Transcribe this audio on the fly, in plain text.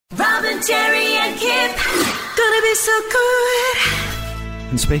Robin, Jerry and Kip, gonna be so good.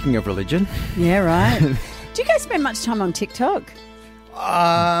 And speaking of religion, Yeah, right. Do you guys spend much time on TikTok?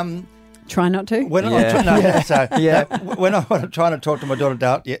 Try not to. When when I'm trying to talk to my daughter,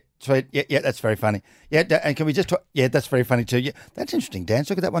 Dale, sweet, that's very funny. And can we just talk? Yeah, that's very funny too. Yeah, that's interesting, Dan.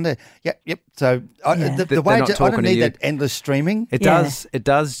 Look at that one there. Yep. So the way I don't need that endless streaming. It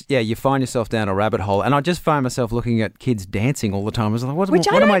does. Yeah, you find yourself down a rabbit hole, and I just find myself looking at kids dancing all the time. I was like, what am I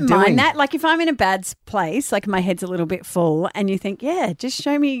doing? I don't mind that. Like if I'm in a bad place, like my head's a little bit full, and you think, just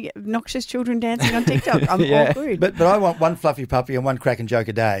show me obnoxious children dancing on TikTok. I'm all good. But I want one fluffy puppy and one cracking joke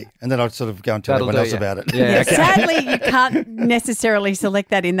a day, and then I'd sort of go and tell everyone else about it. Yeah. Okay. Sadly, you can't necessarily select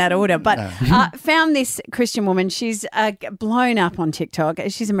that in that order. But found this Christian woman. She's blown up on TikTok.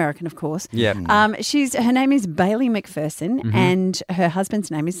 She's American, of course. Yeah. Her name is Bailey McPherson, and her husband's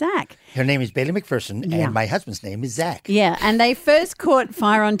name is Zach. Her name is Bailey McPherson, and my husband's name is Zach. Yeah, and they first caught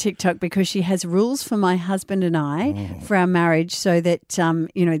fire on TikTok because she has rules for my husband and I for our marriage, so that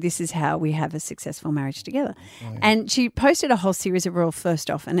this is how we have a successful marriage together. And she posted a whole series of rules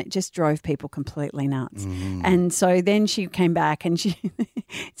first off, and it just drove people completely nuts. And so then she came back, and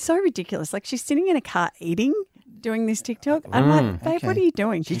it's so ridiculous. Like she's sitting in a car eating, doing this TikTok. I'm like, babe, what are you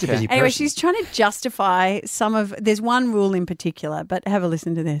doing? She's a busy person. Anyway, she's trying to justify there's one rule in particular, but have a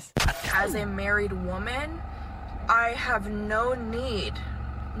listen to this. As a married woman, I have no need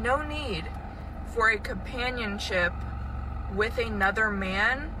for a companionship with another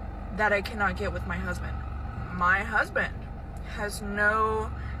man that I cannot get with my husband. My husband has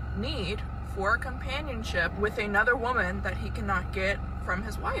no need for companionship with another woman that he cannot get from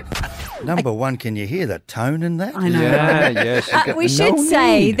his wife. Number one, can you hear the tone in that? I know. Yeah. We should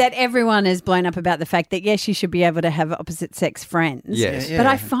say that everyone is blown up about the fact that, yes, you should be able to have opposite sex friends. Yes. But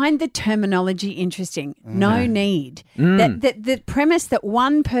I find the terminology interesting. No need. The premise that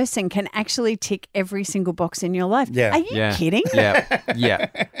one person can actually tick every single box in your life. Yeah. Are you kidding? Yeah.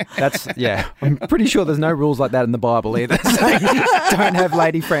 I'm pretty sure there's no rules like that in the Bible either. So don't have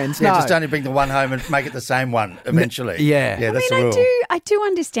lady friends. Yeah, no. just only bring the one home and make it the same one eventually. Yeah. That's the rule. I do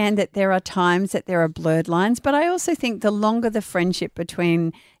understand that there are times that there are blurred lines, but I also think the longer the friendship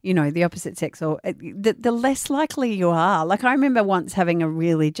between, the opposite sex, or the less likely you are. Like I remember once having a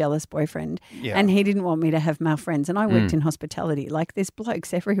really jealous boyfriend, and he didn't want me to have male friends, and I worked in hospitality. Like there's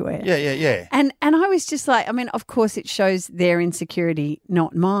blokes everywhere. Yeah. And I was just like, of course it shows their insecurity,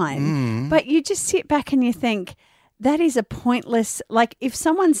 not mine. But you just sit back and you think, that is a pointless, like if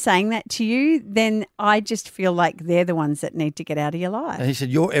someone's saying that to you, then I just feel like they're the ones that need to get out of your life. And he said,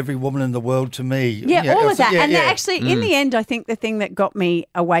 you're every woman in the world to me. Yeah, all of that. Actually, in the end, I think the thing that got me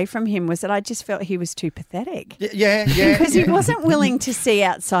away from him was that I just felt he was too pathetic. Yeah. Because he wasn't willing to see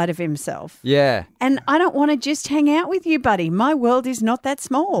outside of himself. Yeah. And I don't want to just hang out with you, buddy. My world is not that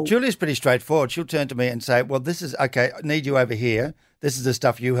small. Julia's pretty straightforward. She'll turn to me and say, well, this is, okay, I need you over here. This is the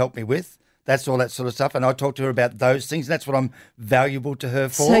stuff you help me with. That's all that sort of stuff. And I talk to her about those things. That's what I'm valuable to her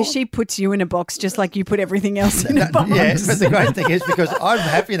for. So she puts you in a box just like you put everything else in a box. Yeah, but the great thing is because I'm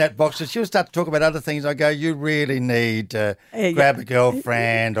happy in that box, so she'll start to talk about other things. I go, you really need to grab a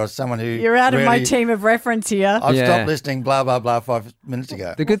girlfriend or someone who... You're out of my team of reference here. I've stopped listening, blah, blah, blah, 5 minutes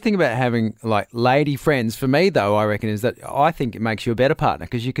ago. The good thing about having like lady friends, for me though, I reckon, is that I think it makes you a better partner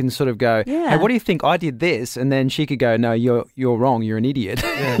because you can sort of go, hey, what do you think? I did this. And then she could go, no, you're wrong. You're an idiot.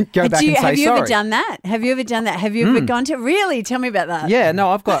 Go back and say sorry. Have you ever done that? Have you ever done that? Have you ever gone to... Really? Tell me about that. Yeah, no,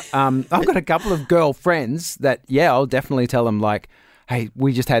 I've got a couple of girlfriends that, I'll definitely tell them like, hey,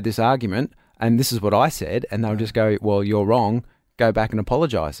 we just had this argument and this is what I said. And they'll just go, well, you're wrong. Go back and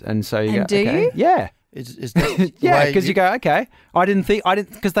apologise. And so you go, do okay. you? Yeah. Is that yeah, because you go, okay, I didn't,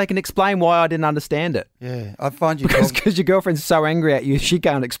 because they can explain why I didn't understand it. Yeah, I find you... Because your girlfriend's so angry at you, she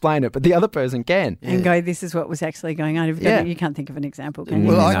can't explain it, but the other person can. Yeah. And go, this is what was actually going on. You can't think of an example, can you?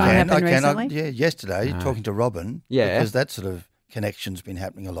 Well, I can. Yesterday, talking to Robin, because that sort of connection's been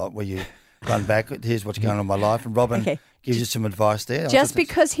happening a lot where you run back, here's what's going on in my life, and Robin... gives you some advice there. Just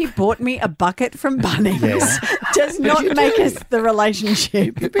because he bought me a bucket from Bunnings does not make us the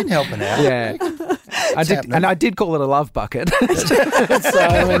relationship. You've been helping out. Yeah. I did call it a love bucket. So,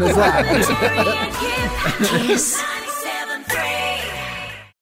 I mean, there's that.